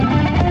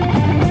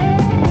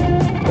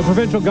The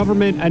provincial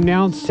government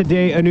announced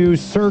today a new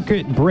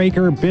circuit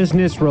breaker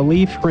business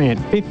relief grant.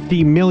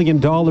 $50 million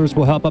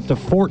will help up to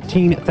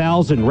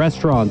 14,000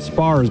 restaurants,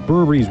 bars,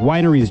 breweries,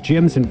 wineries,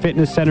 gyms, and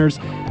fitness centers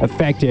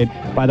affected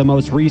by the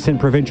most recent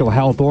provincial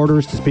health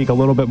orders. To speak a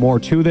little bit more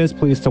to this,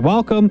 pleased to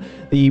welcome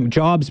the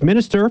Jobs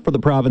Minister for the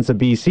province of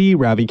BC,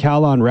 Ravi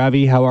Kahlon.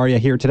 Ravi, how are you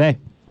here today?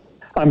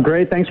 I'm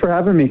great. Thanks for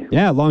having me.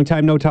 Yeah, long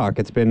time no talk.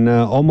 It's been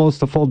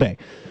almost a full day.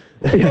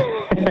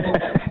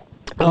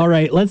 All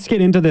right, let's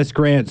get into this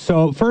grant.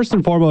 So first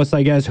and foremost,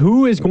 I guess,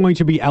 who is going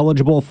to be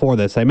eligible for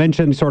this? I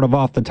mentioned sort of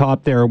off the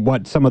top there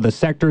what some of the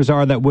sectors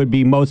are that would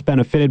be most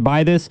benefited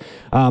by this,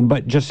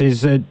 but just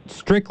is it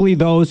strictly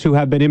those who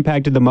have been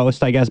impacted the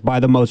most, I guess, by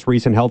the most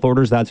recent health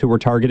orders? That's who we're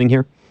targeting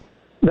here?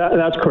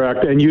 That's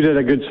correct, and you did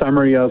a good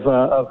summary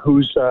of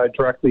who's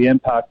directly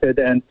impacted,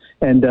 and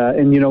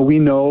you know, we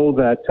know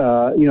that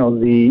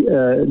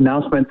the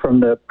announcement from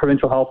the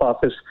provincial health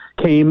office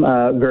came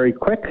very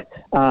quick,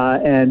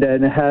 and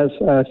it has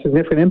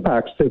significant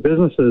impacts to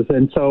businesses,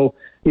 and so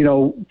you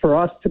know, for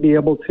us to be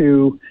able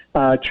to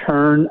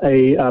turn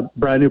a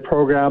brand new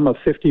program of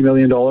 $50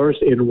 million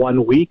in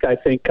 1 week, I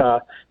think.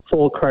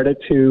 Full credit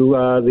to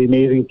the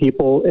amazing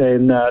people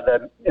in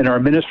our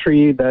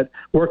ministry that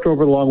worked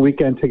over the long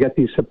weekend to get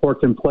these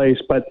supports in place.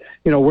 But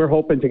you know, we're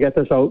hoping to get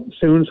this out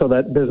soon so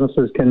that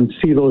businesses can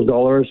see those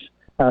dollars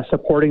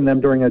supporting them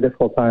during a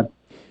difficult time.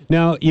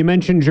 Now, you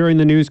mentioned during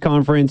the news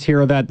conference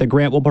here that the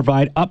grant will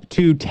provide up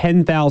to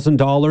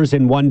 $10,000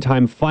 in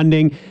one-time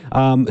funding.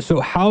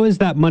 So how is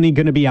that money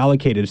going to be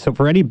allocated? So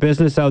for any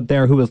business out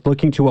there who is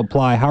looking to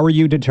apply, how are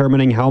you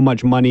determining how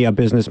much money a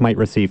business might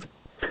receive?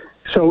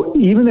 So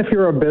even if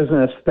you're a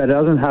business that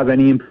doesn't have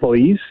any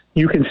employees,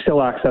 you can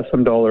still access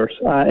some dollars.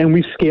 And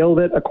we scaled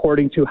it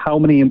according to how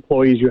many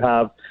employees you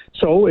have.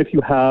 So if you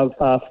have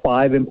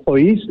 5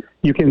 employees,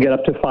 you can get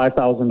up to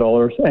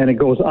 $5,000, and it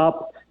goes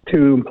up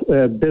to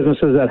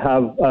businesses that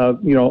have,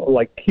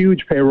 like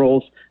huge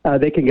payrolls.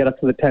 They can get up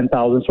to the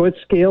 $10,000. So it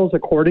scales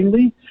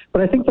accordingly.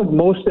 But I think the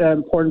most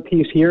important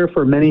piece here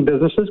for many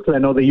businesses, because I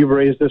know that you've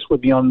raised this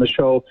with me on the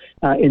show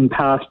in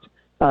past,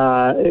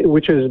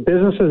 which is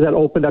businesses that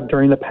opened up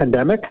during the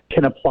pandemic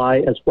can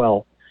apply as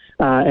well.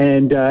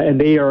 And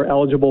they are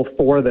eligible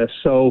for this.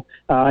 So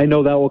I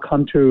know that will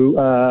come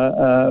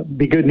to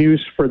be good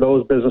news for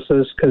those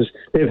businesses because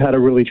they've had a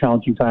really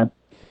challenging time.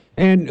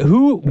 And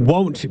who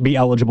won't be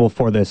eligible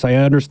for this? I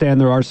understand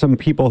there are some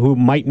people who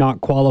might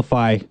not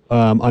qualify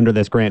under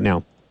this grant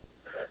now.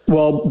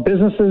 Well,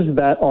 businesses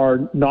that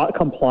are not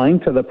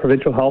complying to the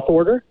provincial health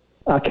order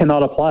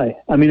cannot apply.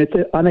 I mean, it's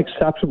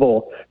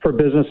unacceptable for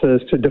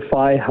businesses to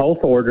defy health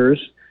orders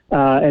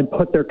and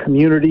put their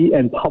community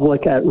and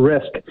public at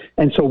risk.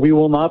 And so we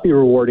will not be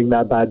rewarding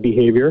that bad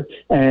behavior.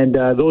 And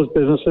those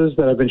businesses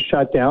that have been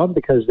shut down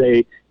because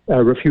they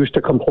refuse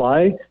to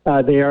comply,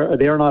 they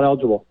are not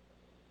eligible.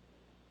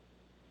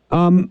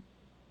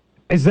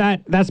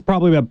 That's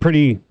probably a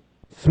pretty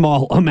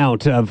small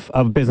amount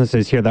of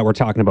businesses here that we're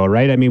talking about,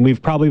 right? I mean, we've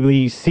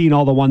probably seen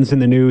all the ones in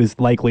the news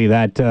likely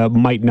that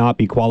might not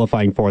be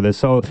qualifying for this.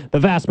 So the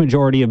vast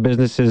majority of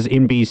businesses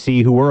in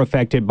BC who were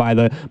affected by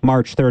the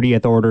March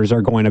 30th orders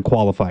are going to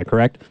qualify,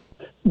 correct?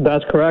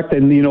 That's correct.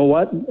 And you know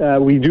what?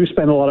 We do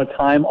spend a lot of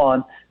time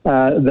on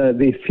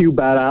the few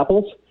bad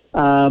apples.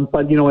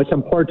 But, you know, it's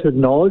important to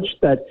acknowledge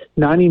that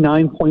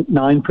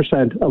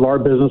 99.9% of our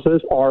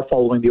businesses are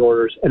following the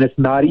orders, and it's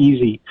not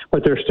easy,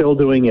 but they're still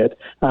doing it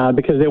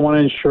because they want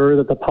to ensure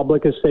that the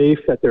public is safe,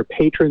 that their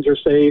patrons are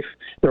safe,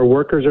 their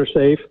workers are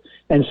safe.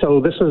 And so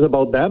this is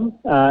about them,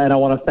 and I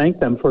want to thank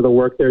them for the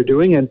work they're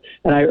doing. And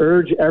I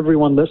urge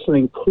everyone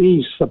listening,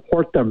 please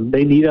support them.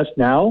 They need us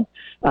now.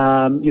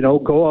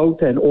 Go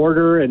out and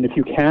order, and if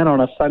you can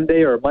on a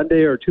Sunday or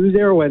Monday or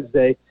Tuesday or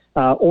Wednesday,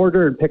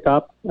 order and pick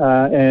up,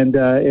 and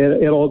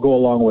it'll go a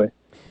long way.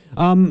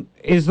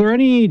 Is there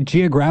any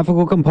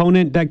geographical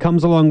component that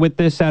comes along with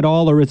this at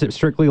all, or is it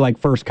strictly like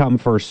first come,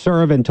 first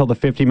serve until the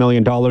 $50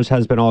 million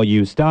has been all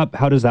used up?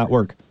 How does that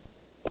work?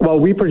 Well,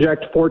 we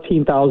project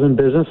 14,000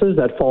 businesses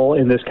that fall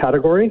in this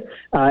category,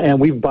 and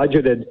we've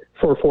budgeted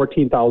for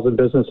 14,000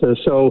 businesses.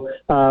 So,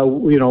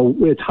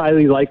 it's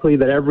highly likely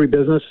that every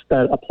business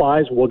that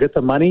applies will get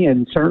the money,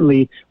 and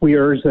certainly we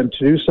urge them to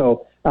do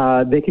so.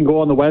 They can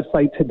go on the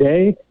website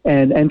today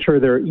and enter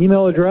their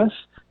email address.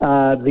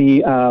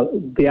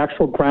 The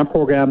actual grant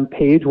program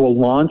page will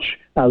launch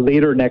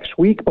later next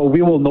week, but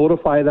we will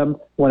notify them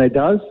when it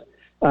does.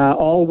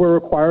 All we're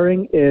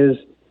requiring is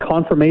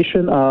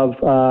confirmation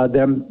of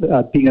them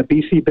being a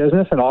BC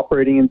business and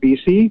operating in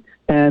BC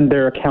and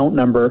their account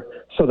number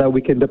so that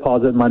we can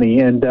deposit money.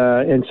 And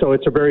so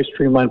it's a very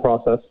streamlined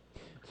process.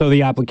 So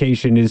the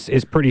application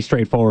is pretty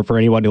straightforward for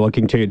anyone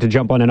looking to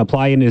jump on and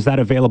apply. And is that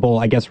available,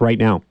 I guess, right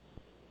now?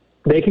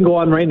 They can go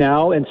on right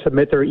now and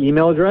submit their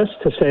email address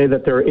to say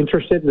that they're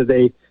interested,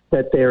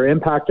 that they are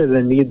impacted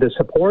and need the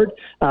support.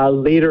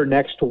 Later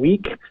next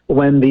week,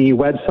 when the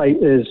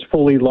website is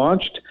fully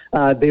launched,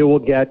 they will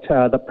get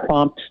the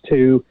prompt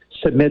to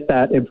submit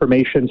that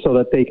information so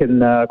that they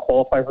can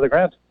qualify for the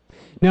grant.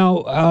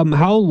 Now,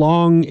 how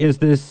long is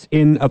this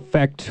in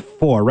effect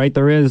for, right?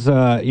 There is,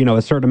 a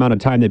certain amount of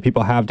time that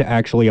people have to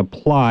actually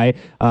apply.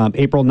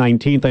 April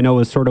 19th, I know,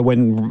 is sort of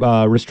when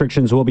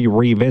restrictions will be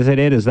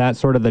revisited. Is that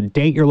sort of the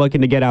date you're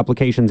looking to get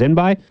applications in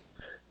by?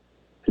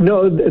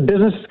 No,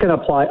 businesses can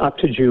apply up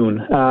to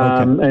June. Okay.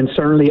 And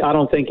certainly I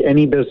don't think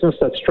any business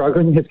that's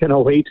struggling is going to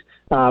wait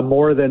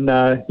more than,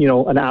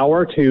 an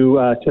hour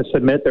to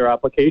submit their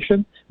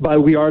application.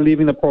 But we are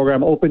leaving the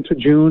program open to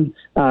June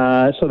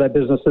so that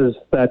businesses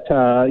that,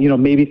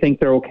 maybe think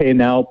they're okay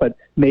now but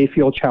may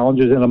feel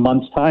challenges in a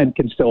month's time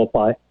can still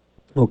apply.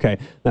 Okay,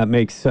 that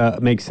makes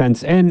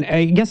sense. And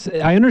I guess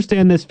I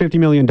understand this $50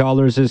 million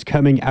is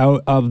coming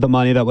out of the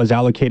money that was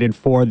allocated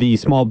for the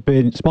small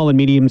and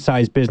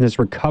medium-sized business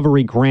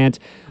recovery grant.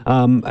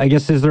 I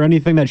guess, is there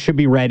anything that should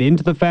be read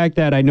into the fact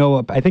that I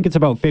think it's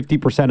about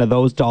 50% of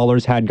those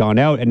dollars had gone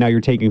out, and now you're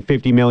taking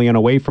 $50 million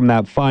away from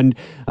that fund?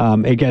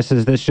 I guess,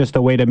 is this just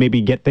a way to maybe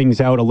get things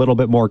out a little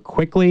bit more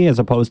quickly as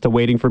opposed to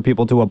waiting for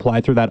people to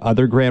apply through that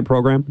other grant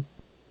program?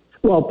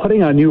 Well,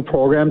 putting a new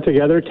program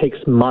together takes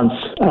months,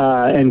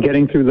 and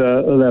getting through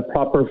the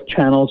proper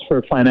channels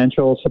for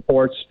financial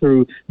supports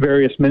through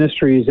various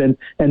ministries. And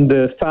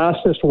the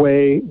fastest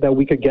way that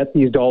we could get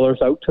these dollars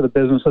out to the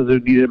businesses who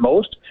need it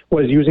most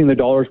was using the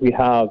dollars we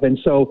have. And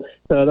so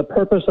the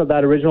purpose of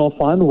that original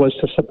fund was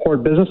to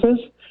support businesses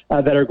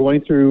that are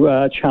going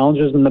through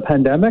challenges in the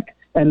pandemic.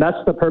 And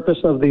that's the purpose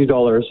of these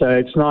dollars.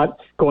 It's not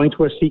going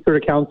to a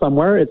secret account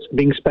somewhere. It's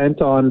being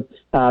spent on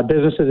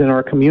businesses in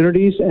our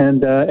communities, and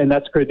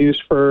that's good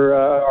news for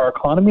our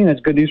economy, and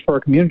it's good news for our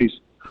communities.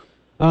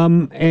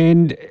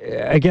 And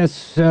I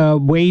guess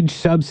wage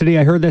subsidy,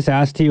 I heard this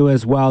asked to you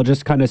as well,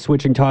 just kind of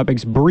switching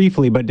topics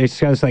briefly, but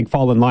discuss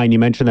fall in line. You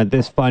mentioned that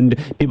this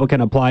fund, people can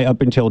apply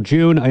up until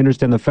June. I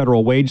understand the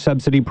federal wage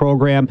subsidy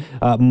program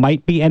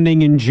might be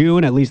ending in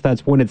June. At least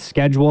that's when it's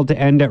scheduled to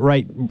end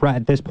right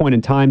at this point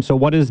in time. So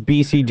what is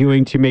BC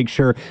doing to make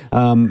sure,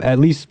 at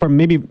least from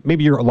maybe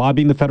you're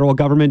lobbying the federal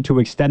government to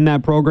extend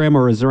that program,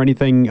 or is there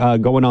anything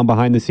going on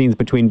behind the scenes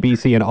between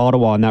BC and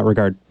Ottawa in that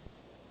regard?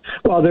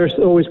 Well, there's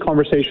always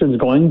conversations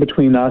going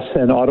between us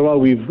and Ottawa.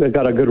 We've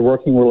got a good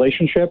working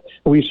relationship.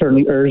 We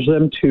certainly urge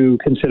them to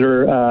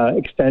consider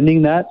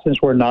extending that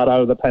since we're not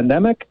out of the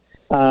pandemic.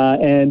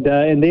 And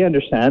they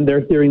understand.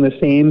 They're hearing the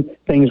same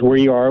things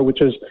we are,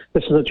 which is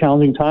this is a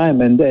challenging time,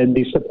 and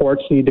these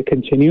supports need to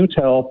continue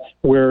till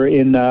we're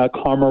in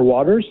calmer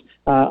waters.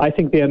 I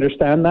think they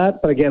understand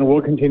that, but again,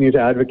 we'll continue to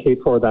advocate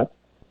for that.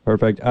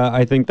 Perfect.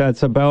 I think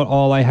that's about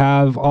all I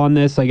have on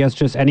this. I guess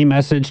just any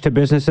message to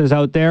businesses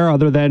out there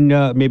other than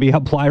maybe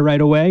apply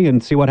right away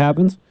and see what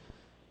happens?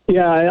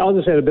 Yeah, I'll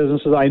just say to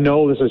businesses, I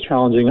know this is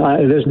challenging.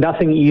 There's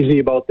nothing easy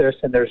about this,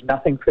 and there's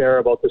nothing fair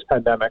about this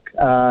pandemic.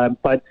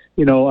 But,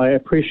 I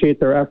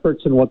appreciate their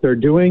efforts and what they're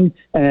doing,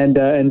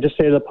 and just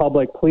say to the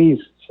public, please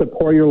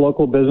support your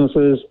local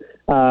businesses,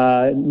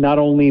 not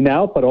only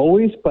now, but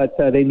always, but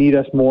they need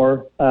us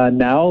more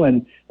now,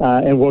 and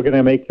we're going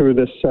to make through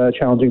this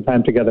challenging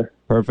time together.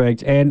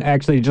 Perfect. And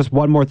actually, just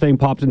one more thing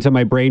popped into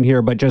my brain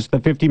here, but just the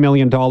 $50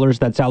 million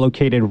that's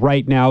allocated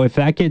right now, if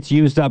that gets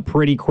used up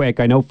pretty quick,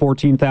 I know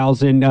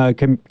 14,000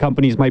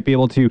 companies might be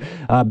able to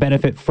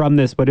benefit from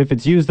this, but if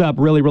it's used up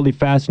really, really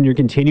fast and you're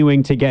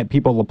continuing to get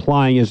people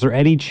applying, is there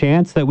any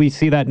chance that we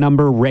see that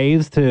number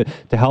raised to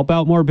help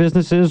out more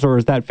businesses, or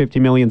is that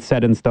 $50 million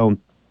set in stone?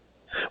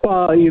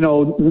 Well,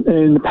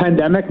 in the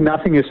pandemic,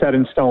 nothing is set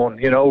in stone.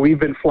 We've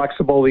been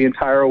flexible the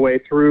entire way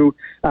through.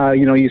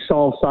 You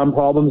solve some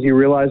problems, you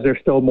realize there's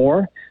still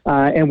more,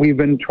 and we've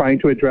been trying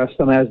to address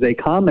them as they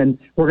come, and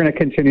we're going to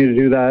continue to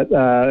do that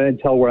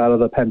until we're out of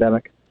the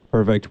pandemic.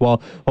 Perfect.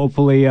 Well,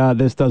 hopefully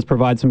this does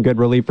provide some good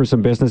relief for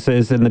some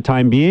businesses in the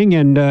time being,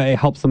 and it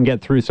helps them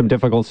get through some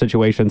difficult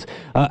situations.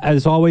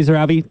 As always,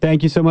 Ravi,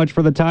 thank you so much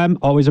for the time.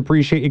 Always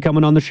appreciate you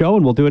coming on the show,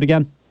 and we'll do it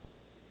again.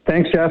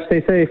 Thanks, Jeff.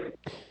 Stay safe.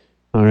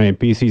 All right,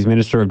 BC's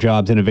Minister of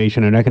Jobs,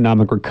 Innovation and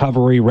Economic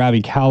Recovery, Ravi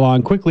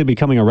Kahlon, quickly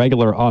becoming a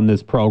regular on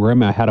this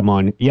program. I had him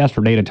on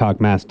yesterday to talk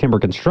mass timber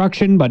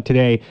construction, but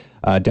today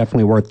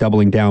definitely worth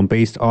doubling down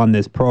based on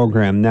this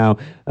program. Now,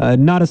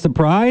 not a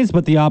surprise,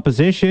 but the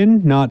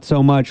opposition not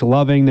so much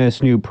loving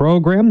this new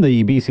program.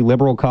 The BC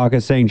Liberal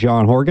Caucus saying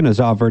John Horgan has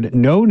offered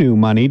no new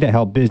money to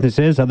help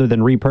businesses other than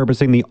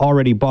repurposing the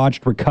already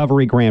botched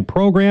recovery grant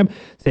program,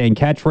 saying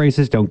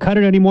catchphrases don't cut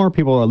it anymore.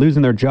 People are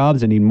losing their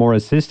jobs and need more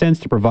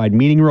assistance to provide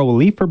meaningful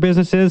relief for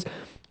businesses.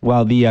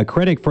 While the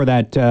critic for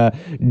that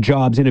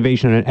Jobs,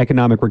 Innovation and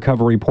Economic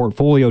Recovery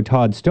portfolio,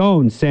 Todd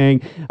Stone,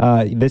 saying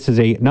this is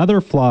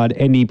another flawed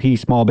NDP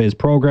small biz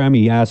program.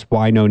 He asked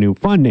why no new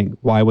funding?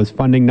 Why was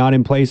funding not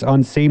in place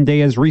on same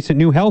day as recent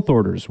new health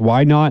orders?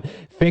 Why not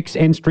fix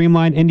and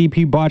streamline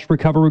NDP botched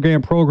recovery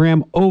grant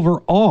program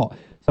overall?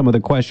 Some of the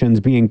questions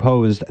being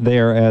posed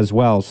there as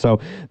well. So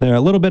there are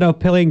a little bit of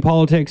playing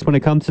politics when it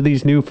comes to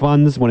these new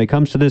funds, when it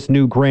comes to this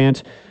new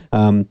grant.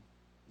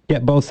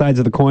 Get both sides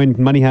of the coin.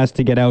 Money has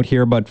to get out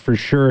here, but for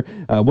sure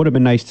would have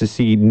been nice to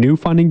see new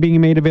funding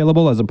being made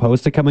available as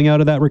opposed to coming out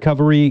of that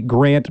recovery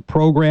grant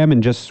program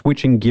and just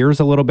switching gears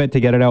a little bit to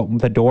get it out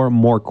the door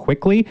more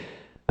quickly.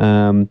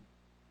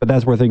 But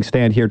that's where things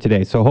stand here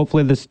today. So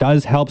hopefully this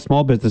does help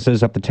small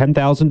businesses up to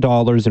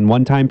 $10,000 in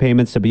one-time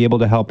payments to be able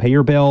to help pay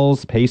your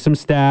bills, pay some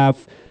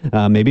staff,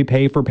 maybe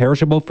pay for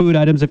perishable food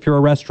items if you're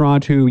a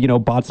restaurant who,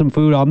 bought some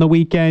food on the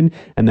weekend.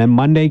 And then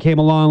Monday came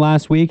along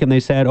last week and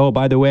they said, oh,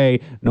 by the way,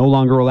 no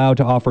longer allowed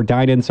to offer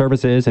dine-in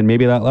services. And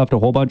maybe that left a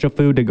whole bunch of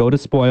food to go to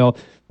spoil.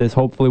 This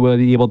hopefully will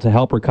be able to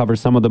help recover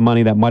some of the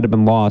money that might have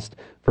been lost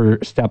for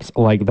steps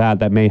like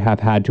that may have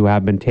had to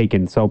have been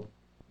taken. So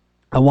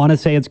I want to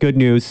say it's good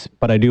news,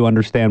 but I do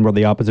understand where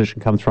the opposition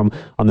comes from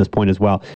on this point as well.